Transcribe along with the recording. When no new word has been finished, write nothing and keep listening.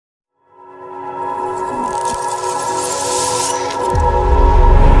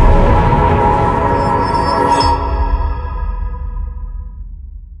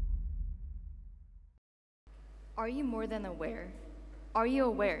Are you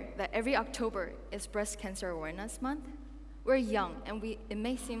aware that every October is Breast Cancer Awareness Month? We're young, and it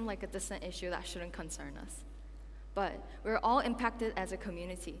may seem like a distant issue that shouldn't concern us. But we're all impacted as a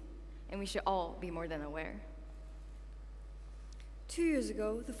community, and we should all be more than aware. 2 years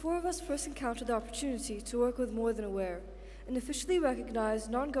ago, the four of us first encountered the opportunity to work with More Than Aware, an officially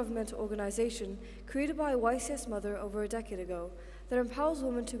recognized non-governmental organization created by a YCS mother over a decade ago that empowers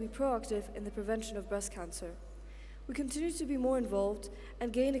women to be proactive in the prevention of breast cancer. We continue to be more involved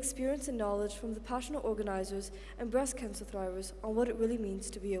and gain experience and knowledge from the passionate organizers and breast cancer thrivers on what it really means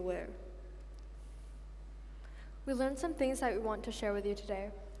to be aware. We learned some things that we want to share with you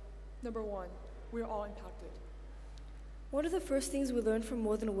today. Number 1, we are all impacted. One of the first things we learned from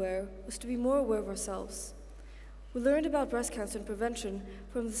More Than Aware was to be more aware of ourselves. We learned about breast cancer and prevention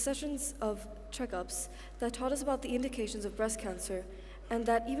from the sessions of checkups that taught us about the indications of breast cancer and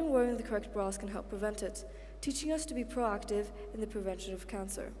that even wearing the correct bras can help prevent it, teaching us to be proactive in the prevention of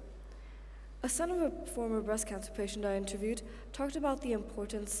cancer. A son of a former breast cancer patient I interviewed talked about the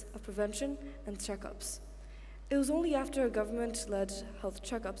importance of prevention and checkups. It was only after a government-led health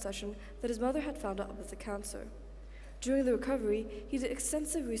checkup session that his mother had found out about the cancer. During the recovery, he did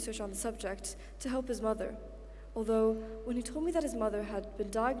extensive research on the subject to help his mother. Although, when he told me that his mother had been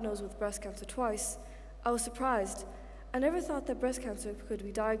diagnosed with breast cancer twice, I was surprised. I never thought that breast cancer could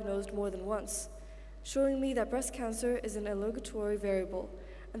be diagnosed more than once, showing me that breast cancer is an obligatory variable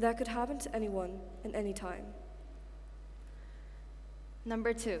and that could happen to anyone at any time.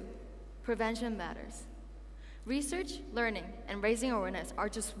 Number 2, prevention matters. Research, learning, and raising awareness are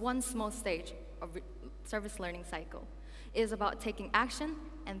just one small stage of service learning cycle. It is about taking action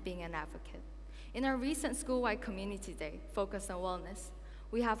and being an advocate. In our recent school-wide community day focused on wellness,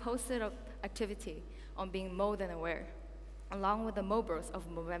 we have hosted an activity on being more than aware, along with the Mobros of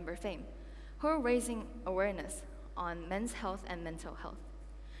Movember fame, who are raising awareness on men's health and mental health.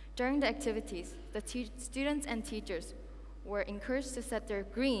 During the activities, the students and teachers were encouraged to set their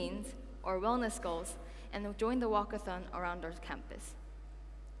greens or wellness goals and join the walkathon around our campus.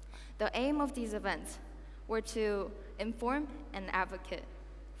 The aim of these events were to inform and advocate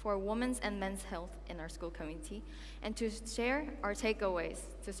for women's and men's health in our school community and to share our takeaways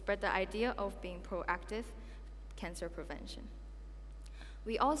to spread the idea of being proactive cancer prevention.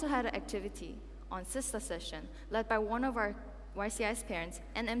 We also had an activity on Sister Session led by one of our YCI's parents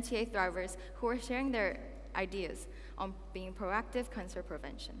and MTA thrivers who were sharing their ideas on being proactive cancer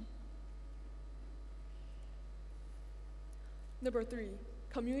prevention. Number 3,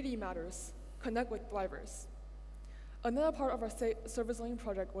 community matters. Connect with thrivers. Another part of our service learning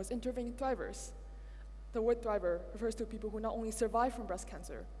project was interviewing thrivers. The word thriver refers to people who not only survive from breast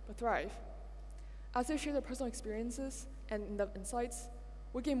cancer, but thrive. As they share their personal experiences and in-depth insights,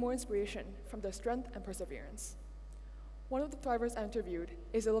 we gain more inspiration from their strength and perseverance. One of the thrivers I interviewed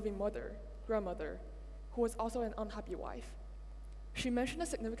is a loving mother, grandmother, who was also an unhappy wife. She mentioned the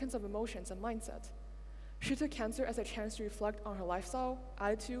significance of emotions and mindset. She took cancer as a chance to reflect on her lifestyle,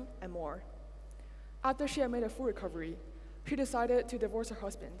 attitude, and more. After she had made a full recovery, she decided to divorce her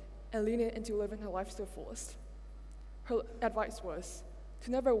husband and lean into living her life to the fullest. Her advice was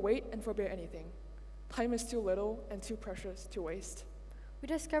to never wait and forbid anything. Time is too little and too precious to waste. We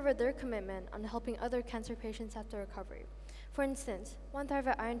discovered their commitment on helping other cancer patients after recovery. For instance, one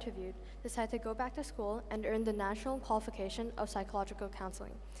thriver I interviewed decided to go back to school and earn the national qualification of psychological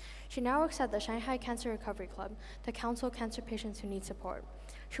counseling. She now works at the Shanghai Cancer Recovery Club to counsel cancer patients who need support.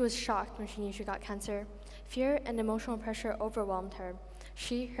 She was shocked when she knew she got cancer. Fear and emotional pressure overwhelmed her.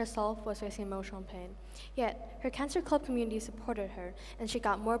 She herself was facing emotional pain. Yet, her cancer club community supported her, and she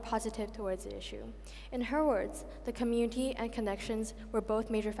got more positive towards the issue. In her words, the community and connections were both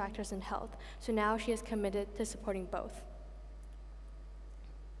major factors in health, so now she is committed to supporting both.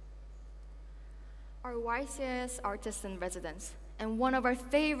 Our YCS artist in residence, and one of our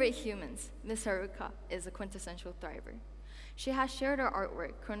favorite humans, Miss Haruka, is a quintessential thriver. She has shared her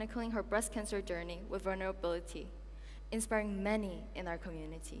artwork chronicling her breast cancer journey with vulnerability, inspiring many in our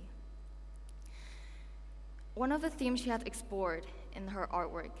community. One of the themes she has explored in her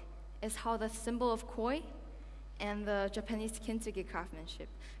artwork is how the symbol of koi and the Japanese kintsugi craftsmanship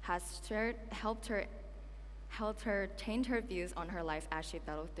has helped her change her views on her life as she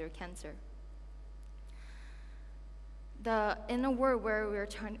battled through cancer. In a world where we're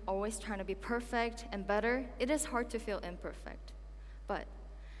always trying to be perfect and better, it is hard to feel imperfect. But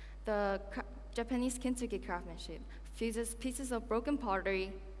the Japanese kintsugi craftsmanship fuses pieces of broken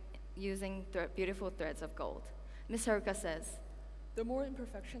pottery using beautiful threads of gold. Ms. Haruka says, "The more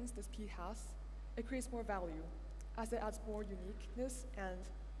imperfections this piece has, it creates more value, as it adds more uniqueness and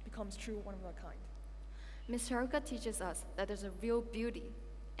becomes true one of a kind." Ms. Haruka teaches us that there's a real beauty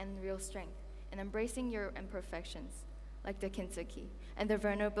and real strength in embracing your imperfections, like the kintsugi, and their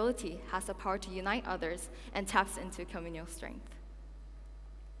vulnerability has the power to unite others and taps into communal strength.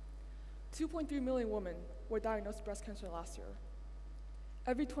 2.3 million women were diagnosed with breast cancer last year.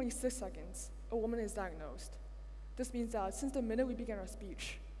 Every 26 seconds, a woman is diagnosed. This means that since the minute we began our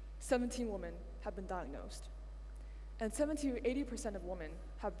speech, 17 women have been diagnosed. And 70 to 80% of women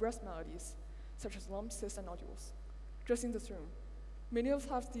have breast maladies, such as lumps, cysts, and nodules. Just in this room, many of us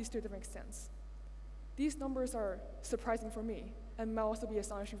have these to different extents. These numbers are surprising for me, and might also be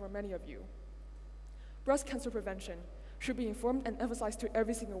astonishing for many of you. Breast cancer prevention should be informed and emphasized to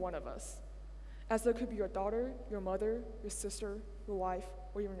every single one of us, as it could be your daughter, your mother, your sister, your wife,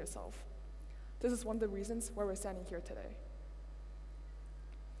 or even yourself. This is one of the reasons why we're standing here today.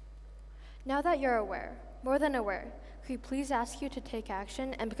 Now that you're aware, more than aware, could we please ask you to take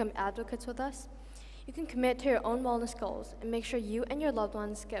action and become advocates with us? You can commit to your own wellness goals and make sure you and your loved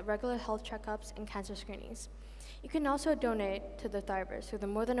ones get regular health checkups and cancer screenings. You can also donate to the Thrivers through the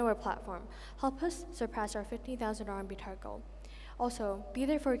More Than Aware platform. Help us surpass our 15,000 RMB target goal. Also, be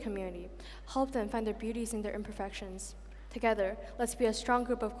there for your community. Help them find their beauties in their imperfections. Together, let's be a strong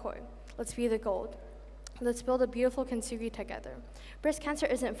group of koi. Let's be the gold. Let's build a beautiful kintsugi together. Breast cancer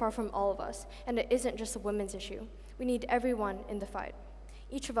isn't far from all of us, and it isn't just a women's issue. We need everyone in the fight.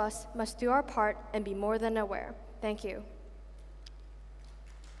 Each of us must do our part and be more than aware. Thank you.